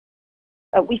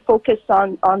We focus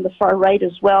on the far right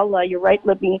as well. You're right,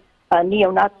 Libby.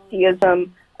 Neo-Nazism,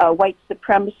 white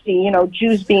supremacy,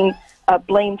 Jews being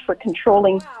blamed for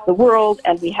controlling the world,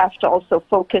 and we have to also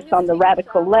focus on the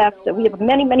radical left. And we have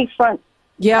many, many fronts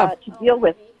to deal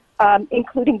with,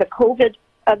 including the COVID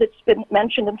that's been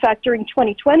mentioned. In fact, during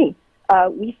 2020,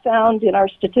 we found in our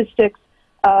statistics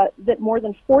that more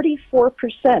than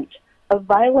 44% of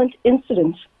violent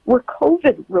incidents were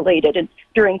COVID-related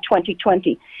during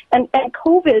 2020. And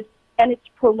COVID and its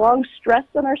prolonged stress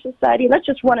on our society, and that's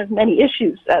just one of many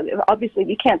issues. Obviously,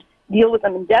 we can't deal with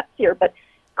them in depth here, but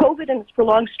COVID and its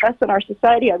prolonged stress on our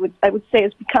society, I would say,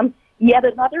 has become yet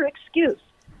another excuse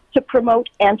to promote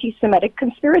anti-Semitic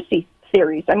conspiracy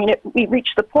theories. I mean, we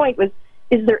reached the point with,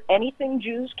 is there anything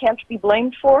Jews can't be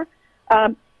blamed for?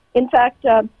 In fact,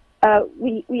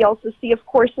 we also see, of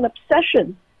course, an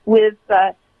obsession with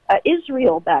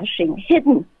Israel bashing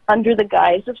hidden under the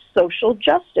guise of social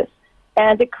justice,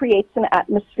 and it creates an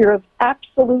atmosphere of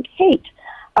absolute hate.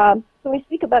 So we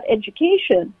speak about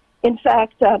education. In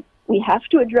fact, we have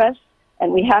to address,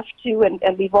 and we have to,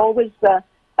 and we've always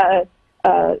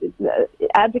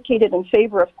advocated in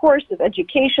favor, of course, of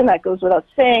education. That goes without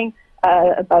saying,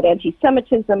 about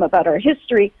anti-Semitism, about our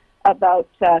history, about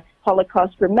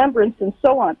Holocaust remembrance, and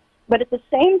so on. But at the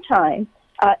same time,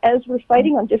 as we're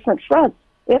fighting on different fronts,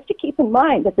 we have to keep in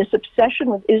mind that this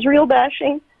obsession with Israel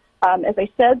bashing, as I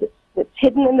said, it's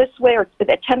hidden in this way, or it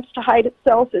attempts to hide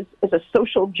itself as a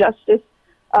social justice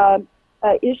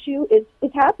issue,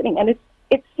 is happening. And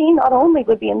it's seen not only,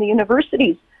 Libby, in the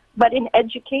universities, but in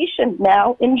education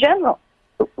now in general.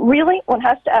 Really, one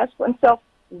has to ask oneself,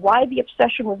 why the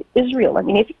obsession with Israel? I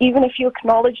mean, even if you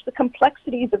acknowledge the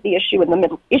complexities of the issues in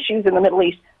the Middle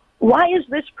East, why is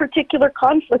this particular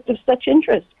conflict of such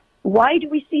interest? Why do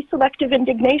we see selective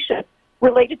indignation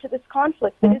related to this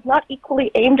conflict that is not equally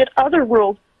aimed at other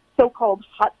world so-called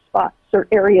hotspots or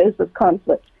areas of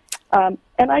conflict? And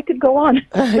I could go on,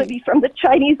 Libby, from the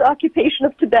Chinese occupation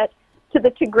of Tibet to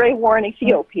the Tigray war in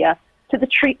Ethiopia, to the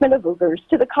treatment of Uyghurs,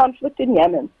 to the conflict in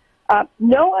Yemen.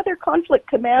 No other conflict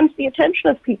commands the attention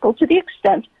of people to the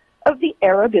extent of the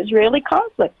Arab-Israeli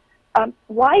conflict.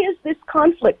 Why is this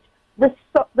conflict the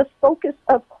focus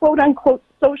of quote-unquote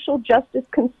social justice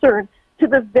concern to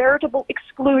the veritable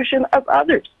exclusion of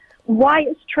others? Why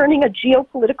is turning a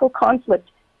geopolitical conflict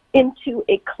into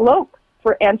a cloak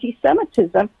for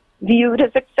anti-Semitism viewed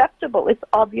as acceptable? It's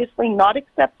obviously not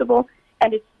acceptable,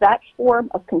 and it's that form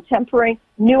of contemporary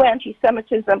new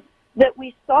anti-Semitism that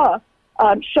we saw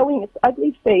showing its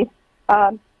ugly face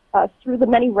through the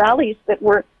many rallies that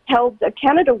were held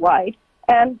Canada-wide,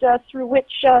 and through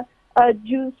which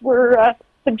Jews were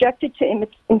subjected to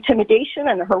intimidation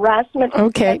and harassment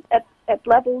at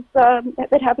levels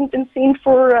that haven't been seen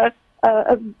for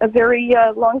a very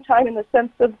long time, in the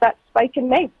sense of that spike in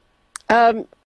May.